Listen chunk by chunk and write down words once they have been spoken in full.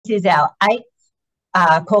is our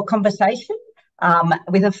 8th CoRE conversation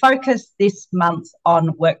with a focus this month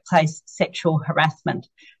on workplace sexual harassment.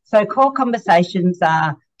 So CoRE conversations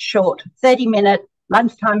are short 30-minute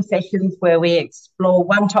lunchtime sessions where we explore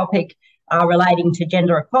one topic relating to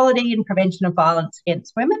gender equality and prevention of violence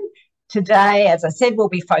against women. Today, as I said, we'll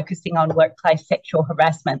be focusing on workplace sexual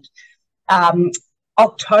harassment.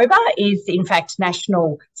 October is, in fact,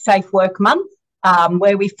 National Safe Work Month,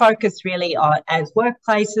 where we focus really on, as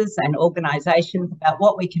workplaces and organisations, about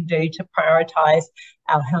what we can do to prioritise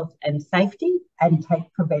our health and safety and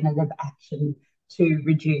take preventative action to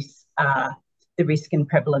reduce the risk and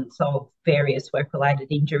prevalence of various work-related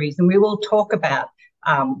injuries. And we will talk about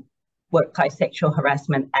workplace sexual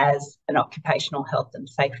harassment as an occupational health and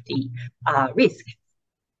safety risk.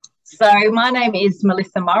 So my name is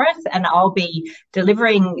Melissa Morris, and I'll be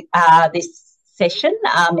delivering this session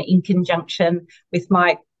in conjunction with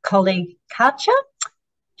my colleague Katja.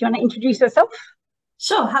 Do you want to introduce yourself?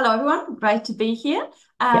 Sure. Hello, everyone. Great to be here.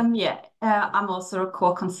 I'm also a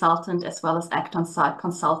CoRE consultant as well as Act On Site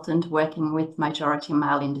consultant working with majority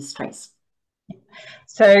male industries.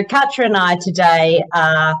 So Katja and I today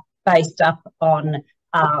are based up on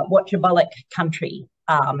Watchabolic country.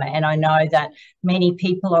 And I know that many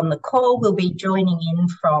people on the call will be joining in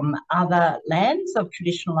from other lands of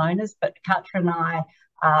traditional owners, but Katja and I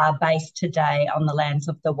are based today on the lands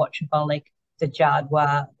of the Watchabolic, the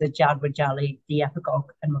Jadwa, the Jadwajali, the Yapagog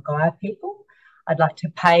and Maguire people. I'd like to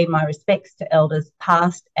pay my respects to elders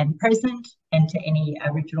past and present and to any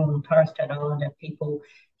Aboriginal and Torres Strait Islander people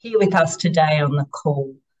here with us today on the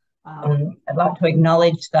call. I'd like to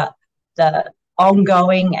acknowledge that the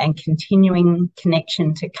ongoing and continuing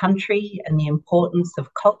connection to country and the importance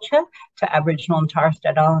of culture to Aboriginal and Torres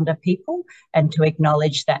Strait Islander people, and to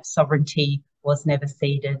acknowledge that sovereignty was never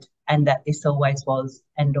ceded and that this always was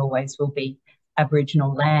and always will be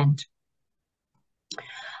Aboriginal land.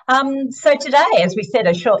 So today, as we said,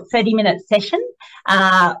 a short 30-minute session.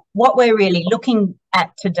 What we're really looking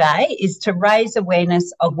at today is to raise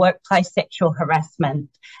awareness of workplace sexual harassment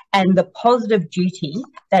and the positive duty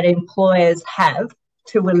that employers have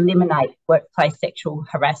to eliminate workplace sexual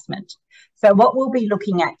harassment. So what we'll be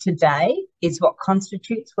looking at today is what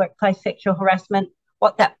constitutes workplace sexual harassment,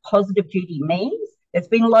 what that positive duty means. There's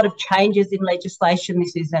been a lot of changes in legislation.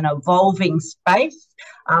 This is an evolving space.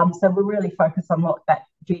 So we'll really focus on what that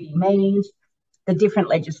duty means, the different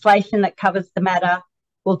legislation that covers the matter.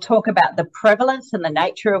 We'll talk about the prevalence and the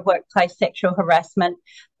nature of workplace sexual harassment,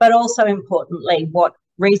 but also importantly, what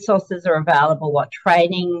resources are available, what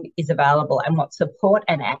training is available, and what support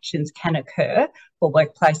and actions can occur for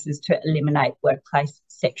workplaces to eliminate workplace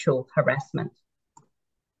sexual harassment.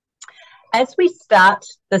 As we start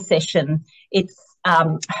the session, it's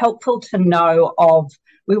helpful to know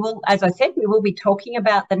as I said, we will be talking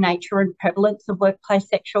about the nature and prevalence of workplace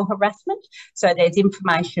sexual harassment. So there's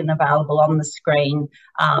information available on the screen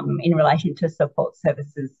in relation to support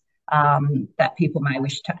services that people may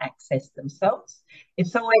wish to access themselves.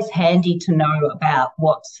 It's always handy to know about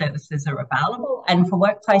what services are available. And for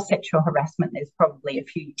workplace sexual harassment, there's probably a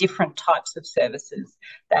few different types of services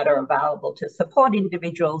that are available to support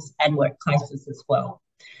individuals and workplaces as well.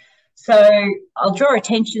 So I'll draw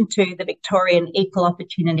attention to the Victorian Equal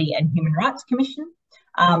Opportunity and Human Rights Commission,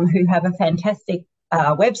 who have a fantastic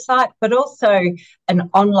website, but also an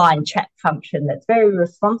online chat function that's very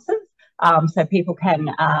responsive. So people can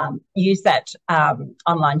use that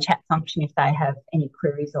online chat function if they have any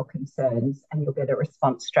queries or concerns, and you'll get a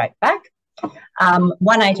response straight back.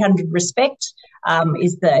 1-800-RESPECT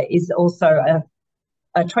is also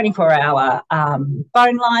a 24-hour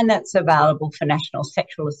phone line that's available for National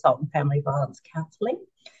Sexual Assault and Family Violence Counselling.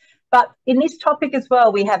 But in this topic as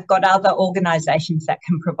well, we have got other organisations that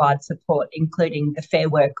can provide support, including the Fair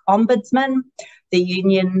Work Ombudsman, the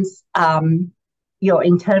unions, your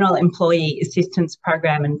internal employee assistance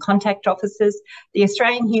program and contact officers, the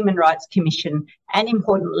Australian Human Rights Commission, and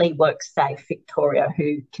importantly, WorkSafe Victoria,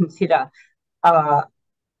 who consider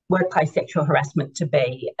workplace sexual harassment to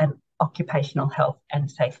be an occupational health and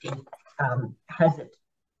safety hazard.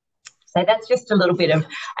 So that's just a little bit of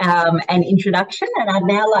an introduction, and I'd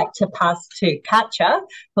now like to pass to Katja,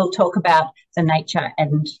 who'll talk about the nature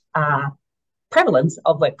and prevalence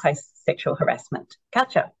of workplace sexual harassment.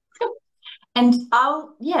 Katja. And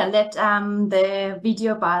I'll let the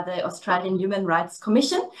video by the Australian Human Rights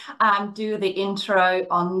Commission do the intro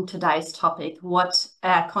on today's topic. What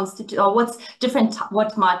might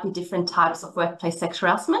be different types of workplace sexual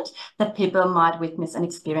harassment that people might witness and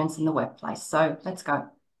experience in the workplace. So let's go.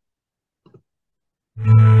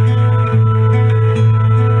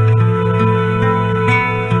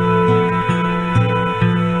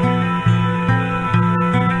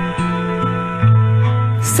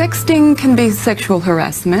 Sexting can be sexual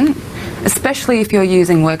harassment, especially if you're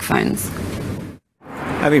using work phones.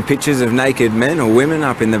 Having pictures of naked men or women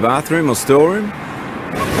up in the bathroom or storeroom.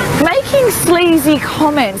 Making sleazy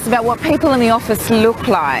comments about what people in the office look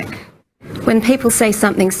like. When people say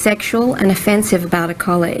something sexual and offensive about a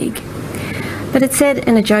colleague, but it's said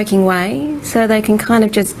in a joking way, so they can kind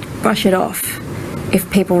of just brush it off if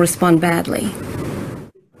people respond badly.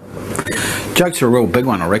 Jokes are a real big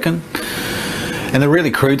one, I reckon. And the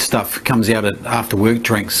really crude stuff comes out at after work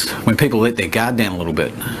drinks, when people let their guard down a little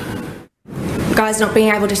bit. Guys not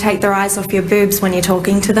being able to take their eyes off your boobs when you're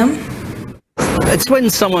talking to them. It's when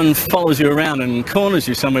someone follows you around and corners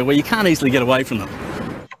you somewhere where you can't easily get away from them.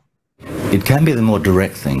 It can be the more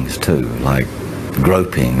direct things too, like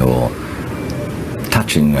groping or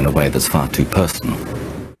touching in a way that's far too personal.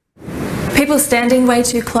 People standing way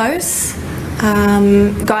too close.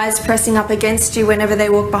 Guys pressing up against you whenever they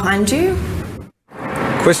walk behind you.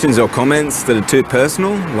 Questions or comments that are too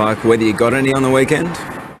personal, like whether you got any on the weekend.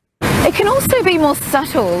 It can also be more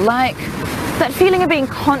subtle, like that feeling of being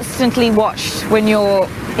constantly watched when you're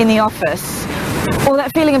in the office, or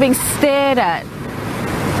that feeling of being stared at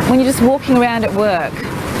when you're just walking around at work.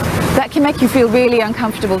 That can make you feel really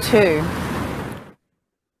uncomfortable too.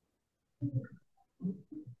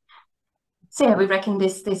 So yeah, we reckon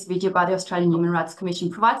this video by the Australian Human Rights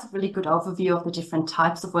Commission provides a really good overview of the different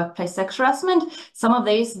types of workplace sexual harassment. Some of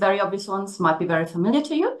these very obvious ones might be very familiar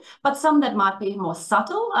to you, but some that might be more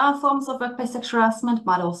subtle forms of workplace sexual harassment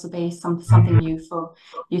might also be something new for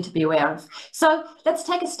you to be aware of. So let's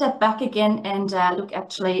take a step back again and look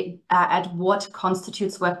actually at what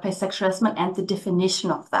constitutes workplace sexual harassment and the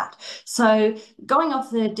definition of that. So going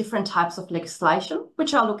off the different types of legislation,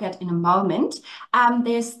 which I'll look at in a moment,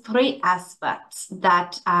 there's three aspects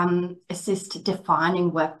that assist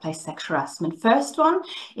defining workplace sexual harassment. First one,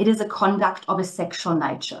 it is a conduct of a sexual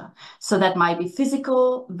nature. So that might be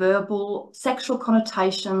physical, verbal, sexual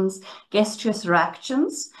connotations, gestures or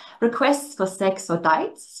actions, requests for sex or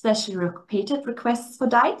dates, especially repeated requests for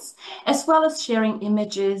dates, as well as sharing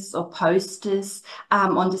images or posters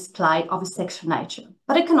on display of a sexual nature.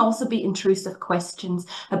 But it can also be intrusive questions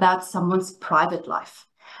about someone's private life.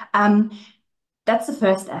 That's the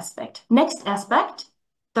first aspect. Next aspect,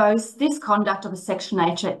 this conduct of a sexual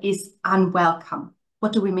nature is unwelcome.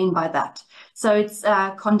 What do we mean by that? So it's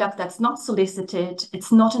conduct that's not solicited,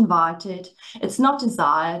 it's not invited, it's not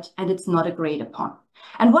desired, and it's not agreed upon.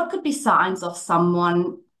 And what could be signs of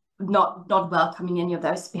someone not welcoming any of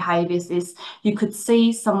those behaviors is you could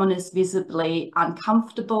see someone is visibly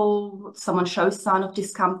uncomfortable, someone shows sign of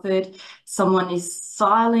discomfort, someone is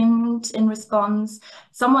silent in response,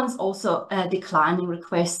 someone's also declining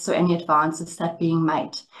requests or any advances that are being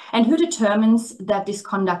made. And who determines that this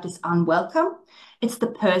conduct is unwelcome? It's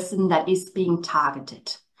the person that is being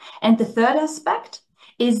targeted. And the third aspect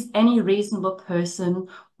is any reasonable person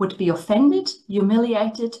would be offended,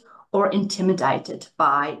 humiliated, or intimidated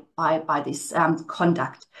by this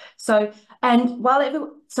conduct. So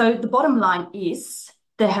the bottom line is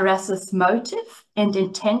the harasser's motive and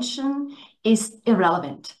intention is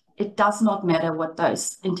irrelevant. It does not matter what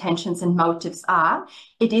those intentions and motives are.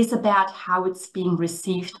 It is about how it's being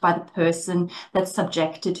received by the person that's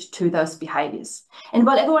subjected to those behaviors. And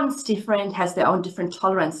while everyone's different, has their own different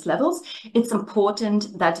tolerance levels, it's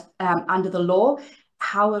important that under the law,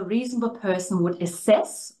 how a reasonable person would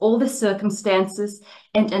assess all the circumstances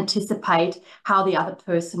and anticipate how the other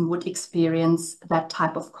person would experience that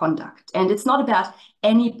type of conduct. And it's not about how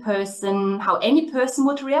any person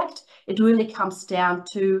would react. It really comes down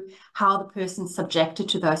to how the person subjected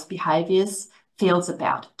to those behaviors feels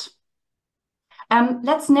about it.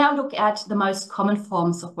 Let's now look at the most common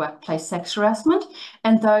forms of workplace sexual harassment,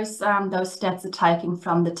 and those stats are taken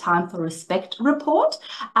from the Time for Respect report,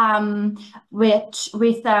 with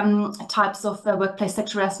types of workplace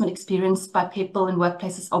sexual harassment experienced by people in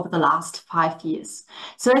workplaces over the last 5 years.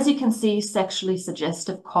 So as you can see, sexually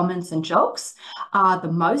suggestive comments and jokes are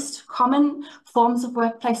the most common forms of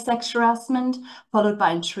workplace sexual harassment, followed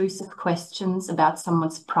by intrusive questions about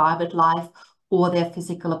someone's private life or their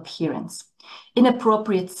physical appearance.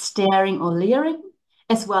 Inappropriate staring or leering,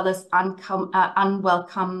 as well as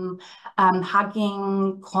unwelcome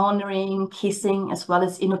hugging, cornering, kissing, as well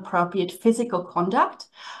as inappropriate physical conduct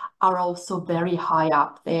are also very high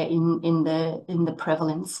up there in the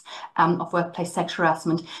prevalence of workplace sexual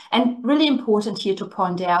harassment. And really important here to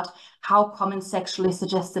point out how common sexually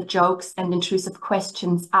suggestive jokes and intrusive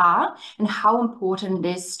questions are, and how important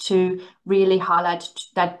it is to really highlight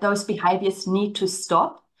that those behaviors need to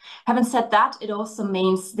stop Having said that, it also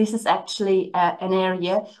means this is actually an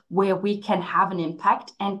area where we can have an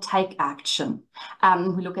impact and take action.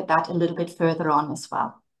 We look at that a little bit further on as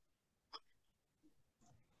well.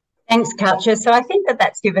 Thanks, Katja. So I think that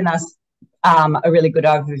that's given us a really good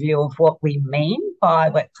overview of what we mean by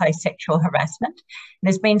workplace sexual harassment.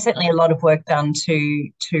 There's been certainly a lot of work done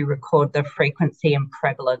to record the frequency and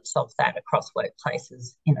prevalence of that across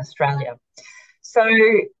workplaces in Australia. So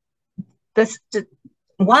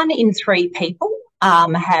 1 in 3 people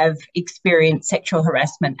have experienced sexual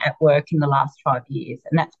harassment at work in the last 5 years,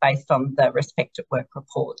 and that's based on the Respect at Work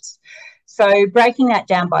reports. So breaking that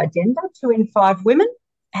down by gender, 2 in 5 women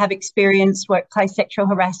have experienced workplace sexual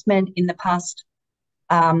harassment in the past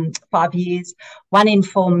 5 years, 1 in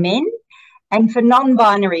 4 men. And for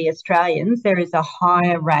non-binary Australians, there is a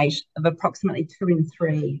higher rate of approximately 2 in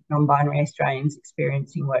 3 non-binary Australians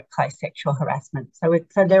experiencing workplace sexual harassment. So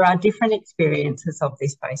there are different experiences of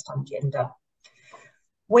this based on gender.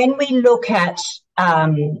 When we look at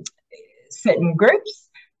certain groups,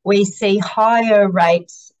 we see higher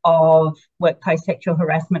rates of workplace sexual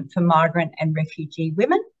harassment for migrant and refugee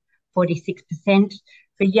women, 46%.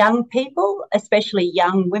 For young people, especially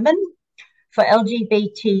young women. For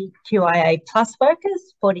LGBTQIA plus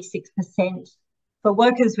workers, 46%. For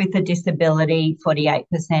workers with a disability, 48%.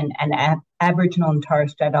 And Aboriginal and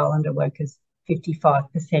Torres Strait Islander workers,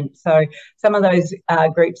 55%. So some of those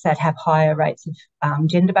groups that have higher rates of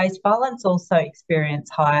gender-based violence also experience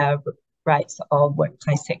higher rates of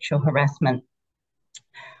workplace sexual harassment.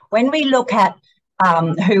 When we look at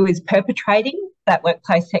who is perpetrating that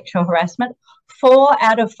workplace sexual harassment, 4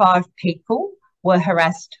 out of 5 people were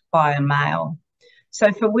harassed by a male.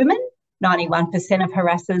 So for women, 91% of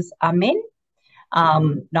harassers are men,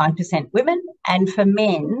 9% women, and for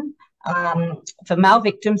men, for male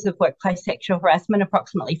victims of workplace sexual harassment,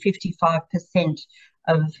 approximately 55%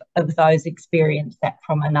 of those experience that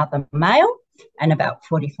from another male, and about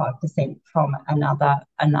 45% from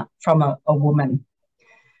a woman.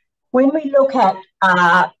 When we look at,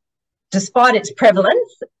 despite its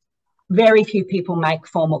prevalence, very few people make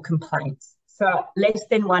formal complaints. So less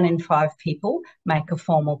than 1 in 5 people make a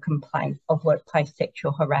formal complaint of workplace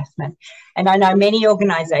sexual harassment. And I know many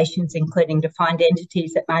organisations, including defined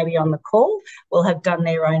entities that may be on the call, will have done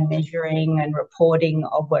their own measuring and reporting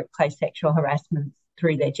of workplace sexual harassment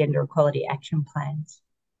through their gender equality action plans.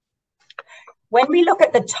 When we look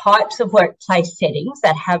at the types of workplace settings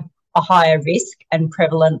that have a higher risk and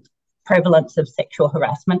prevalence of sexual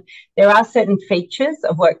harassment, there are certain features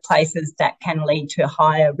of workplaces that can lead to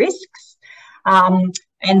higher risks.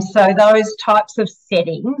 And so those types of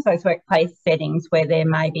settings, those workplace settings where there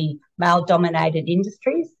may be male-dominated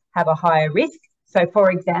industries, have a higher risk. So,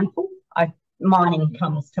 for example, mining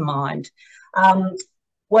comes to mind.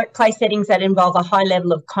 Workplace settings that involve a high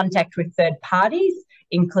level of contact with third parties,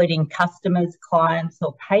 including customers, clients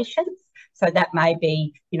or patients. So that may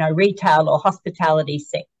be, retail or hospitality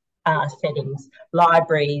settings,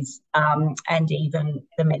 libraries, and even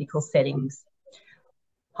the medical settings.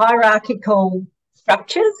 Hierarchical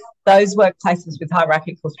structures, those workplaces with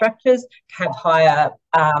hierarchical structures have higher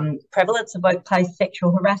prevalence of workplace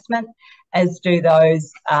sexual harassment, as do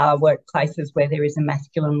those workplaces where there is a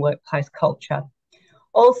masculine workplace culture.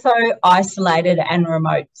 Also, isolated and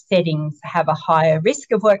remote settings have a higher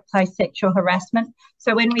risk of workplace sexual harassment.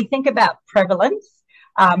 So when we think about prevalence,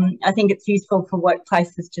 I think it's useful for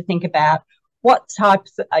workplaces to think about what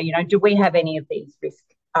types, do we have any of these risk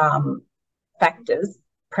factors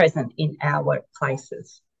present in our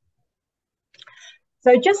workplaces?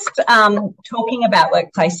 So just talking about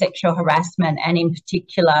workplace sexual harassment, and in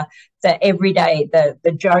particular the everyday,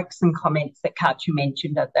 the jokes and comments that Katja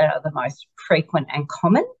mentioned that are the most frequent and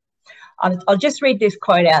common. I'll just read this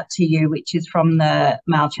quote out to you, which is from the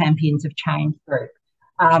Male Champions of Change group.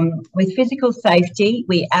 With physical safety,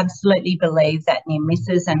 we absolutely believe that near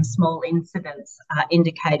misses and small incidents are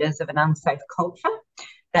indicators of an unsafe culture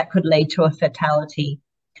that could lead to a fatality.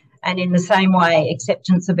 And in the same way,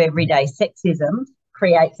 acceptance of everyday sexism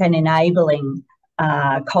creates an enabling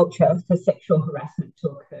culture for sexual harassment to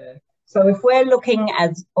occur. So if we're looking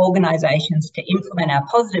as organisations to implement our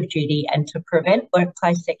positive duty and to prevent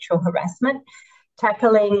workplace sexual harassment,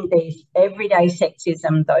 tackling these everyday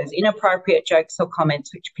sexism, those inappropriate jokes or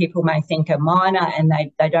comments which people may think are minor and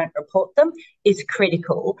they don't report them, is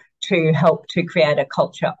critical to help to create a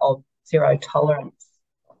culture of zero tolerance.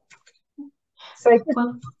 So,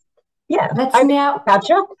 yeah, let's now.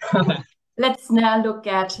 Katja. let's now look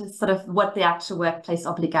at sort of what the actual workplace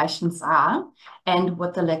obligations are and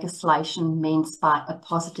what the legislation means by a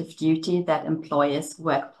positive duty that employers'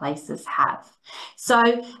 workplaces have. So,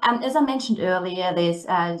 as I mentioned earlier, there's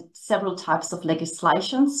several types of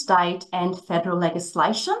legislation, state and federal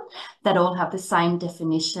legislation, that all have the same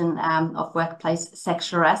definition of workplace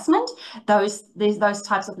sexual harassment. Those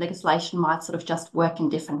types of legislation might sort of just work in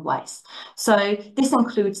different ways. So this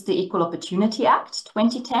includes the Equal Opportunity Act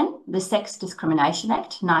 2010, the Sex Discrimination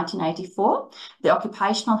Act 1984, the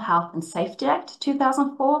Occupational Health and Safety Act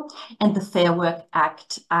 2004, and the Fair Work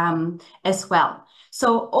Act as well.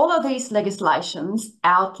 So all of these legislations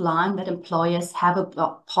outline that employers have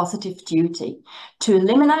a positive duty to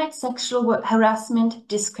eliminate sexual harassment,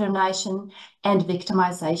 discrimination, and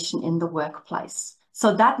victimization in the workplace.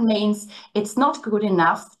 So that means it's not good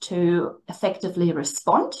enough to effectively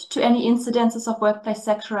respond to any incidences of workplace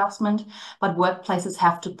sexual harassment, but workplaces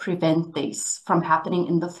have to prevent these from happening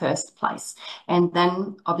in the first place. And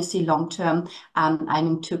then obviously long-term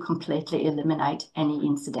aiming to completely eliminate any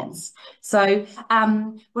incidents. So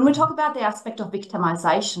when we talk about the aspect of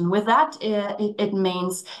victimization, with that, it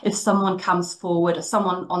means if someone comes forward or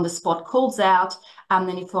someone on the spot calls out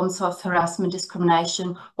any forms of harassment,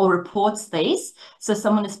 discrimination, or reports these. So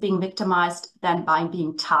someone is being victimized then by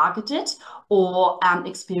being targeted or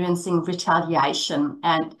experiencing retaliation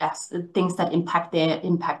and things that impact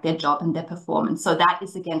their job and their performance. So that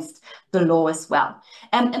is against the law as well.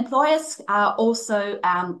 Employers are also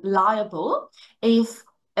liable if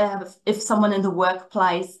someone in the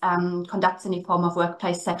workplace conducts any form of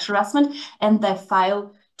workplace sexual harassment and they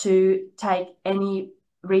fail to take any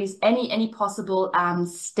possible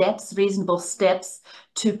reasonable steps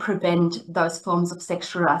to prevent those forms of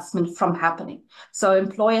sexual harassment from happening. So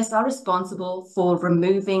employers are responsible for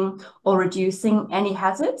removing or reducing any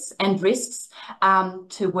hazards and risks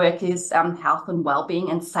to workers' health and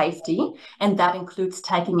well-being and safety, and that includes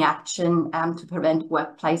taking action to prevent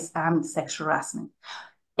workplace sexual harassment.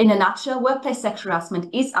 In a nutshell, workplace sexual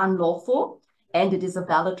harassment is unlawful and it is a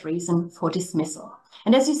valid reason for dismissal.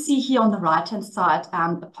 And as you see here on the right-hand side,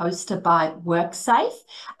 a poster by WorkSafe.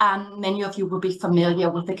 Many of you will be familiar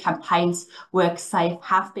with the campaigns WorkSafe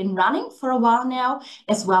have been running for a while now,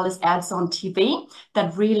 as well as ads on TV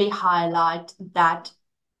that really highlight that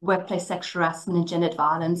workplace sexual harassment and gendered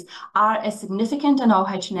violence are as significant an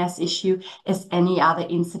OH&S issue as any other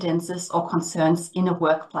incidences or concerns in a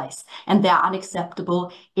workplace, and they are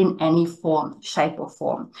unacceptable in any form, shape or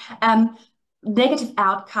form. Negative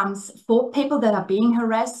outcomes for people that are being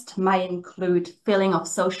harassed may include feeling of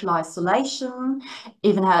social isolation,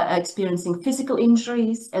 even experiencing physical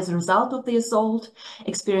injuries as a result of the assault,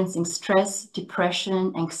 experiencing stress,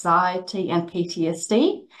 depression, anxiety, and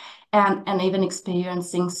PTSD, and even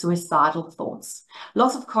experiencing suicidal thoughts.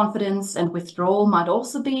 Loss of confidence and withdrawal might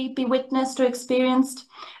also be witnessed or experienced,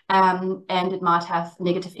 and it might have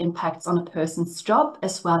negative impacts on a person's job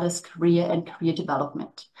as well as career and career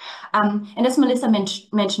development. And as Melissa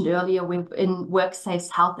mentioned earlier, we're in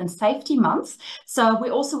WorkSafe's Health and Safety Month. So we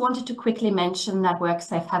also wanted to quickly mention that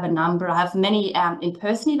WorkSafe have many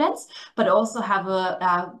in-person events, but also have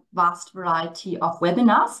a vast variety of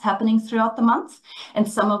webinars happening throughout the month.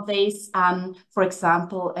 And some of these, for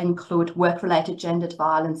example, include work-related gendered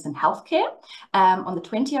violence in healthcare on the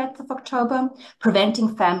 28th of October,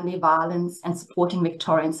 preventing family violence and supporting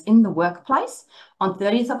Victorians in the workplace on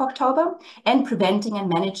 30th of October, and preventing and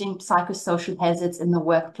managing psychosocial hazards in the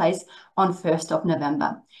workplace on 1st of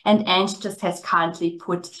November. And Ange just has kindly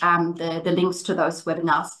put the links to those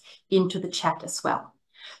webinars into the chat as well.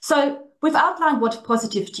 So we've outlined what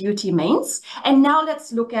positive duty means, and now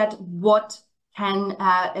let's look at what can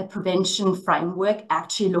a prevention framework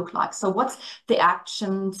actually look like. So what's the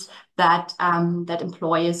actions that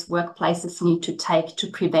employers, workplaces need to take to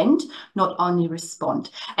prevent, not only respond?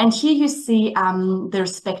 And here you see the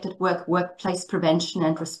respected workplace prevention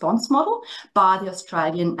and response model by the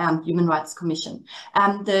Australian Human Rights Commission.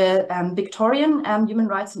 The Victorian Human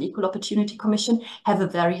Rights and Equal Opportunity Commission have a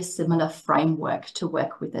very similar framework to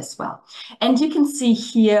work with as well. And you can see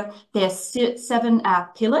here there's 7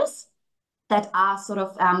 pillars that are sort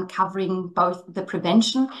of covering both the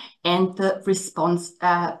prevention and the response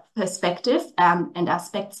perspective and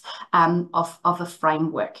aspects of a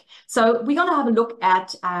framework. So we're going to have a look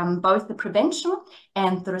at both the prevention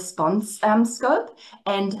and the response scope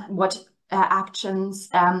and what actions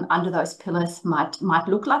under those pillars might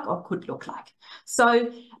look like or could look like.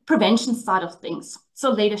 So prevention side of things. So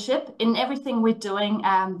leadership, in everything we're doing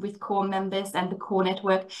with CoRE members and the CoRE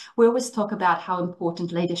network, we always talk about how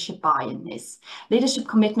important leadership buy-in is. Leadership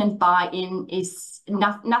commitment buy-in is,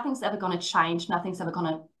 nothing's ever going to change, nothing's ever going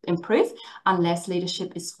to improve unless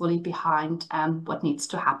leadership is fully behind what needs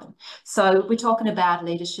to happen. So we're talking about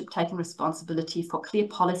leadership taking responsibility for clear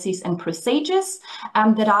policies and procedures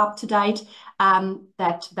that are up to date,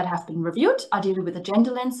 that have been reviewed, ideally with a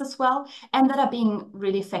gender lens as well, and that are being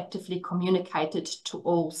really effectively communicated to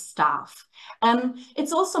all staff.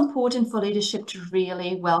 It's also important for leadership to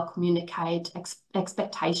really well communicate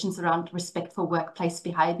expectations around respect for workplace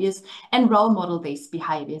behaviours and role model these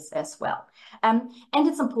behaviours as well. And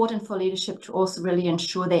it's important for leadership to also really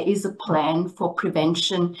ensure there is a plan for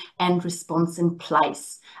prevention and response in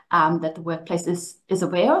place that the workplace is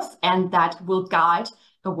aware of, and that will guide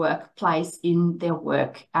the workplace in their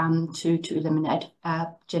work to eliminate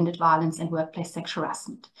gendered violence and workplace sexual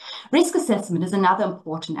harassment. Risk assessment is another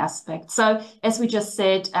important aspect. So as we just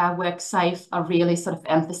said, WorkSafe are really sort of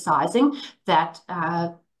emphasising that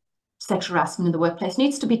sexual harassment in the workplace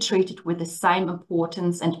needs to be treated with the same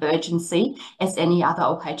importance and urgency as any other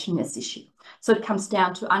OH&S issue. So it comes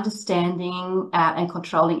down to understanding and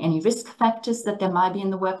controlling any risk factors that there might be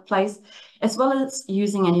in the workplace, as well as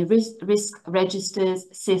using any risk registers,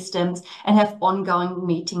 systems, and have ongoing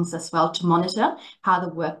meetings as well to monitor how the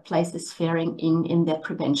workplace is faring in their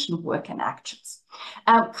prevention work and actions.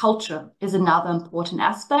 Culture is another important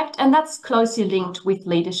aspect, and that's closely linked with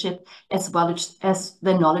leadership as well as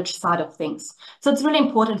the knowledge side of things. So it's really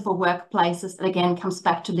important for workplaces, and again, comes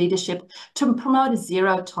back to leadership, to promote a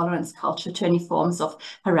zero tolerance culture to any forms of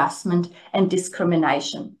harassment and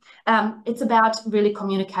discrimination. It's about really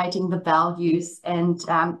communicating the values and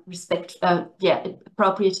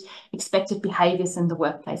appropriate expected behaviours in the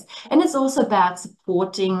workplace. And it's also about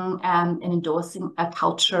supporting and endorsing a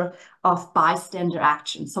culture of bystander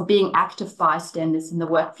action. So being active bystanders in the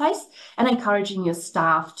workplace and encouraging your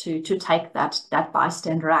staff to take that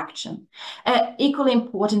bystander action. Equally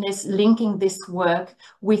important is linking this work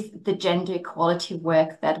with the gender equality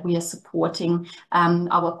work that we are supporting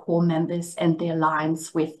our CoRE members and their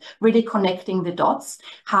lines with, really connecting the dots,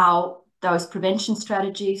 how those prevention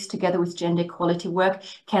strategies together with gender equality work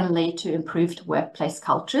can lead to improved workplace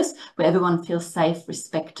cultures where everyone feels safe,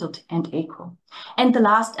 respected and equal. And the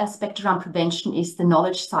last aspect around prevention is the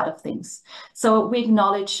knowledge side of things. So we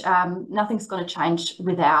acknowledge nothing's going to change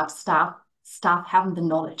without staff having the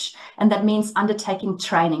knowledge, and that means undertaking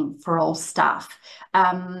training for all staff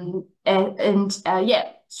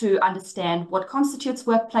to understand what constitutes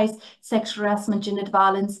workplace sexual harassment, gendered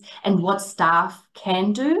violence, and what staff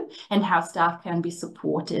can do and how staff can be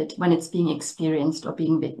supported when it's being experienced or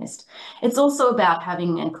being witnessed. It's also about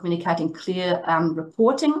having and communicating clear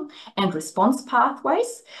reporting and response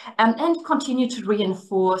pathways, and continue to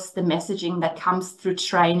reinforce the messaging that comes through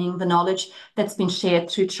training, the knowledge that's been shared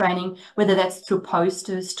through training, whether that's through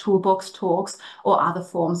posters, toolbox talks, or other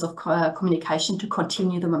forms of communication to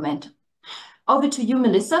continue the momentum. Over to you,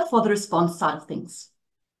 Melissa, for the response side of things.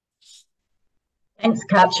 Thanks,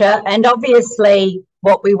 Katja. And obviously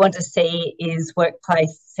what we want to see is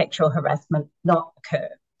workplace sexual harassment not occur.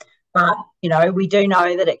 But, you know, we do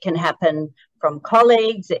know that it can happen from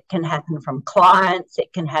colleagues, it can happen from clients,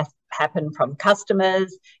 it can happen from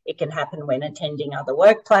customers, it can happen when attending other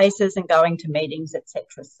workplaces and going to meetings,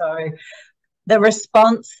 etc. So the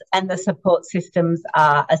response and the support systems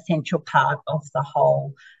are an essential part of the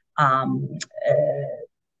whole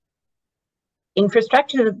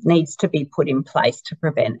infrastructure that needs to be put in place to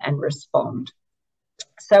prevent and respond.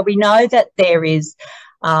 So we know that there is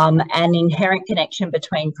an inherent connection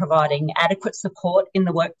between providing adequate support in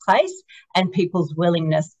the workplace and people's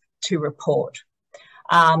willingness to report.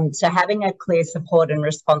 So having a clear support and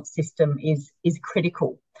response system is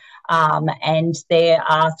critical. And there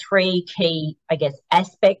are three key, I guess,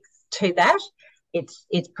 aspects to that.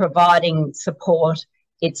 It's providing support,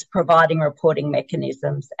 it's providing reporting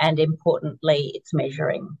mechanisms, and importantly, it's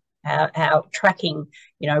measuring, how tracking,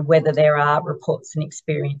 you know, whether there are reports and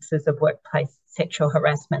experiences of workplace sexual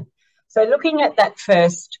harassment. So looking at that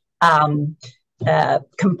first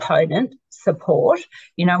component, support,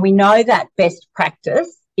 you know, we know that best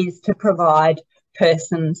practice is to provide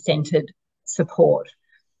person-centred support.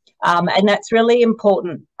 And that's really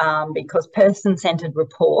important because person-centred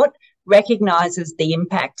report recognises the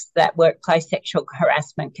impacts that workplace sexual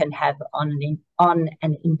harassment can have on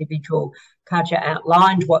an individual. Katja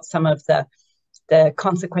outlined what some of the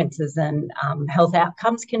consequences and health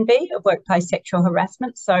outcomes can be of workplace sexual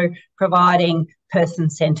harassment. So providing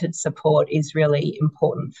person-centred support is really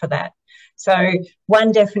important for that. So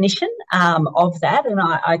one definition of that, and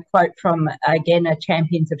I quote from, again, a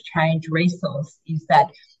Champions of Change resource, is that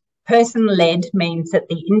person-led means that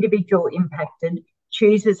the individual impacted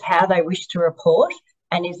chooses how they wish to report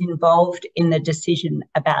and is involved in the decision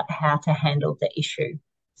about how to handle the issue.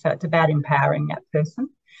 So it's about empowering that person.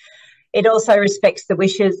 It also respects the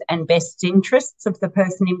wishes and best interests of the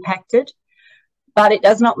person impacted, but it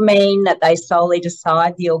does not mean that they solely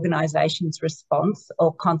decide the organisation's response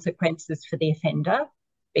or consequences for the offender,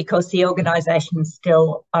 because the organisation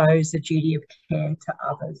still owes a duty of care to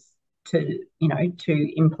others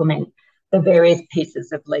to implement the various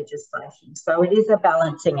pieces of legislation. So it is a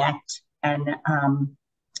balancing act, and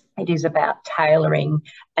it is about tailoring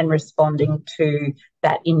and responding to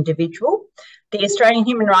that individual. The Australian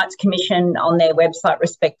Human Rights Commission on their website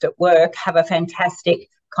Respect at Work have a fantastic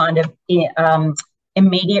kind of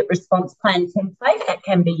immediate response plan template that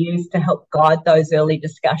can be used to help guide those early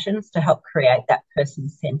discussions to help create that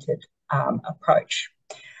person-centred approach.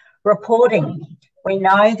 Reporting. We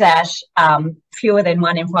know that fewer than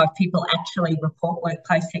 1 in 5 people actually report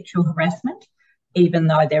workplace sexual harassment, even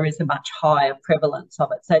though there is a much higher prevalence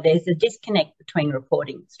of it. So there's a disconnect between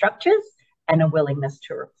reporting structures and a willingness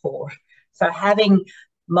to report. So having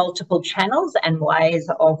multiple channels and ways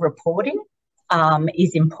of reporting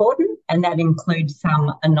is important, and that includes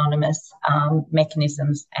some anonymous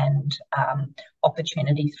mechanisms and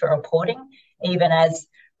opportunities for reporting. Even as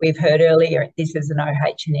we've heard earlier, this is an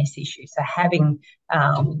OH&S issue. So having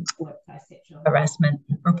workplace sexual harassment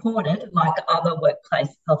reported, like other workplace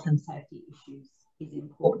health and safety issues, is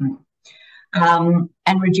important. And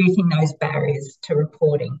reducing those barriers to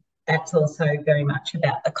reporting. That's also very much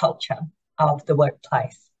about the culture of the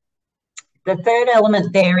workplace. The third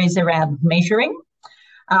element there is around measuring.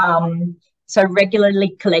 So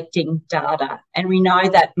regularly collecting data. And we know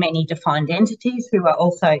that many defined entities who are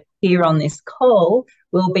also here on this call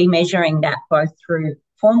will be measuring that both through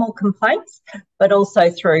formal complaints, but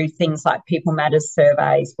also through things like People Matters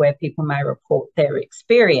surveys where people may report their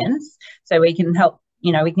experience. So we can help,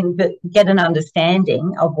 we can get an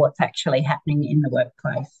understanding of what's actually happening in the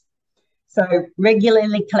workplace. So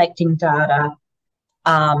regularly collecting data,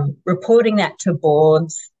 reporting that to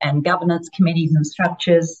boards and governance committees and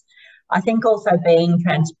structures. I think also being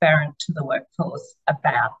transparent to the workforce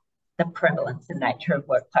about the prevalence and nature of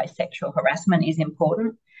workplace sexual harassment is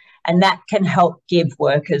important, and that can help give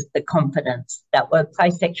workers the confidence that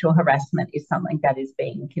workplace sexual harassment is something that is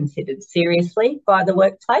being considered seriously by the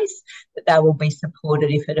workplace, that they will be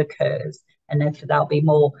supported if it occurs, and that they'll be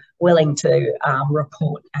more willing to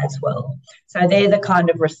report as well. So they're the kind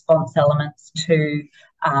of response elements to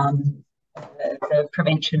the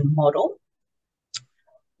prevention model.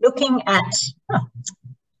 Looking at,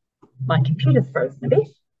 my computer's frozen a bit.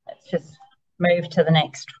 Let's just move to the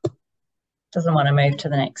next, doesn't want to move to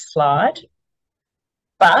the next slide.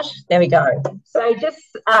 But there we go. So just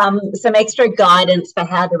some extra guidance for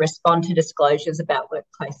how to respond to disclosures about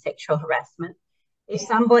workplace sexual harassment. If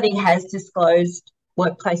somebody has disclosed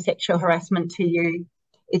workplace sexual harassment to you,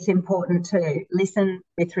 it's important to listen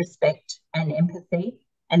with respect and empathy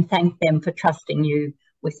and thank them for trusting you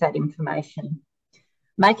with that information.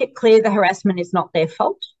 Make it clear the harassment is not their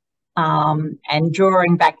fault. And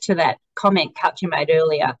drawing back to that comment Katja made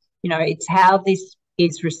earlier, it's how this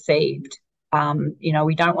is received.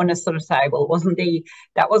 We don't want to sort of say, well,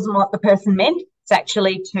 that wasn't what the person meant. It's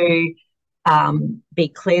actually to be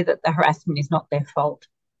clear that the harassment is not their fault.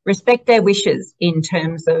 Respect their wishes in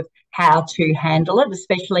terms of how to handle it,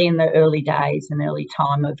 especially in the early days and early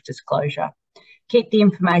time of disclosure. Keep the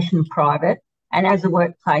information private, and as a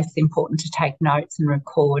workplace, it's important to take notes and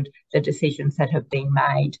record the decisions that have been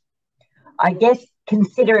made. I guess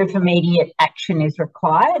consider if immediate action is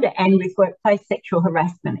required, and with workplace sexual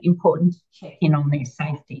harassment, important to check in on their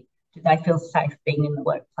safety. Do they feel safe being in the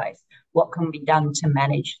workplace? What can be done to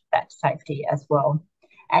manage that safety as well?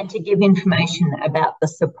 And to give information about the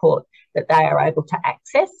support that they are able to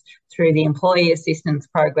access through the employee assistance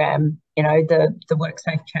program, the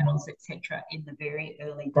WorkSafe channels, etc., in the very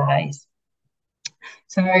early days.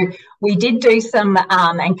 So we did do some,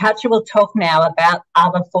 and Katja will talk now about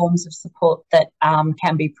other forms of support that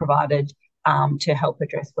can be provided to help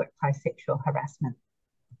address workplace sexual harassment.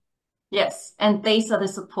 Yes, and these are the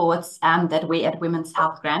supports that we at Women's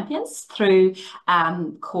Health Grampians through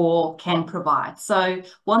CoRE can provide. So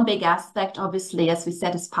one big aspect, obviously, as we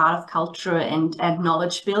said, as part of culture and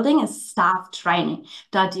knowledge building is staff training.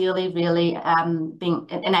 Ideally, really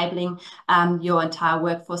enabling your entire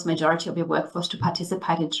workforce, majority of your workforce, to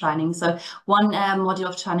participate in training. So one module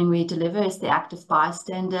of training we deliver is the active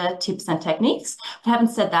bystander tips and techniques. But having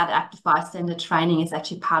said that, active bystander training is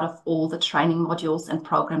actually part of all the training modules and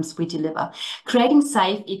programs we deliver deliver. Creating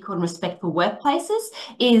safe, equal and respectful workplaces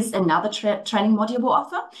is another training module we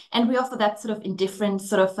offer, and we offer that sort of in different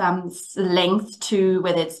sort of length to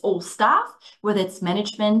whether it's all staff, whether it's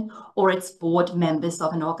management or it's board members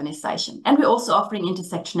of an organization. And we're also offering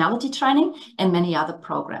intersectionality training and many other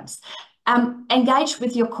programs. Engage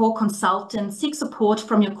with your CoRE consultant, seek support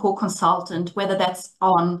from your CoRE consultant, whether that's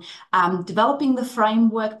on developing the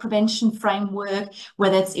framework, prevention framework,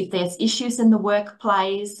 whether it's if there's issues in the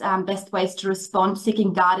workplace, best ways to respond,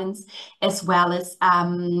 seeking guidance, as well as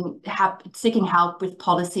seeking help with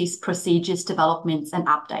policies, procedures, developments and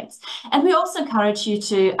updates. And we also encourage you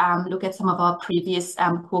to look at some of our previous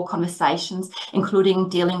CoRE conversations, including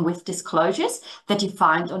dealing with disclosures that you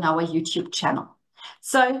find on our YouTube channel.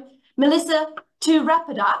 So Melissa, to wrap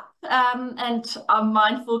it up, and I'm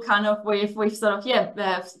mindful kind of we've sort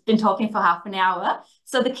of, been talking for half an hour.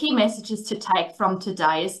 So the key messages to take from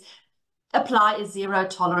today is apply a zero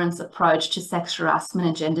tolerance approach to sexual harassment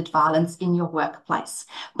and gendered violence in your workplace.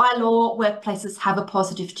 By law, workplaces have a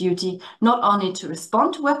positive duty not only to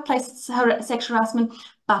respond to workplace sexual harassment,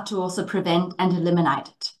 but to also prevent and eliminate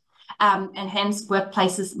it. And hence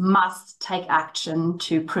workplaces must take action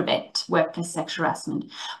to prevent workplace sexual harassment.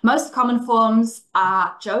 Most common forms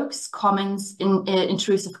are jokes, comments,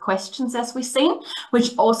 intrusive questions, as we've seen,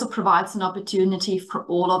 which also provides an opportunity for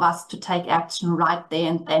all of us to take action right there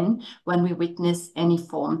and then when we witness any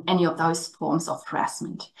of those forms of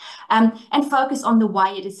harassment. And focus on the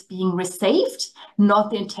way it is being received, not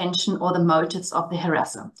the intention or the motives of the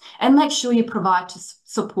harasser. And make sure you provide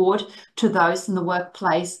support to those in the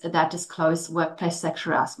workplace that disclose workplace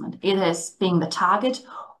sexual harassment, either as being the target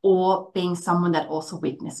or being someone that also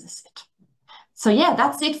witnesses it. So yeah,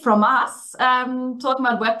 that's it from us. Talking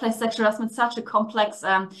about workplace sexual harassment, such a complex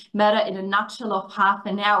matter in a nutshell of half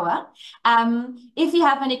an hour. If you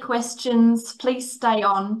have any questions, please stay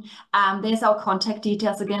on. There's our contact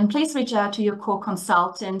details again. Please reach out to your CoRE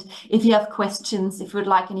consultant if you have questions, if you would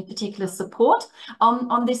like any particular support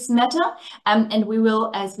on this matter. And we will,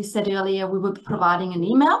 as we said earlier, we will be providing an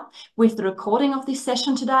email with the recording of this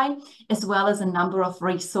session today, as well as a number of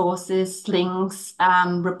resources, links,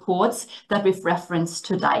 reports that we've referenced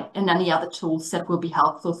today, and any other tools that will be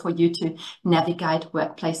helpful for you to navigate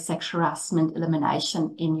workplace sexual harassment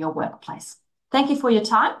elimination in your workplace. Thank you for your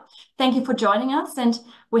time. Thank you for joining us, and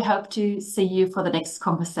we hope to see you for the next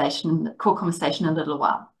conversation, CoRE conversation in a little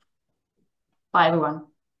while. Bye, everyone.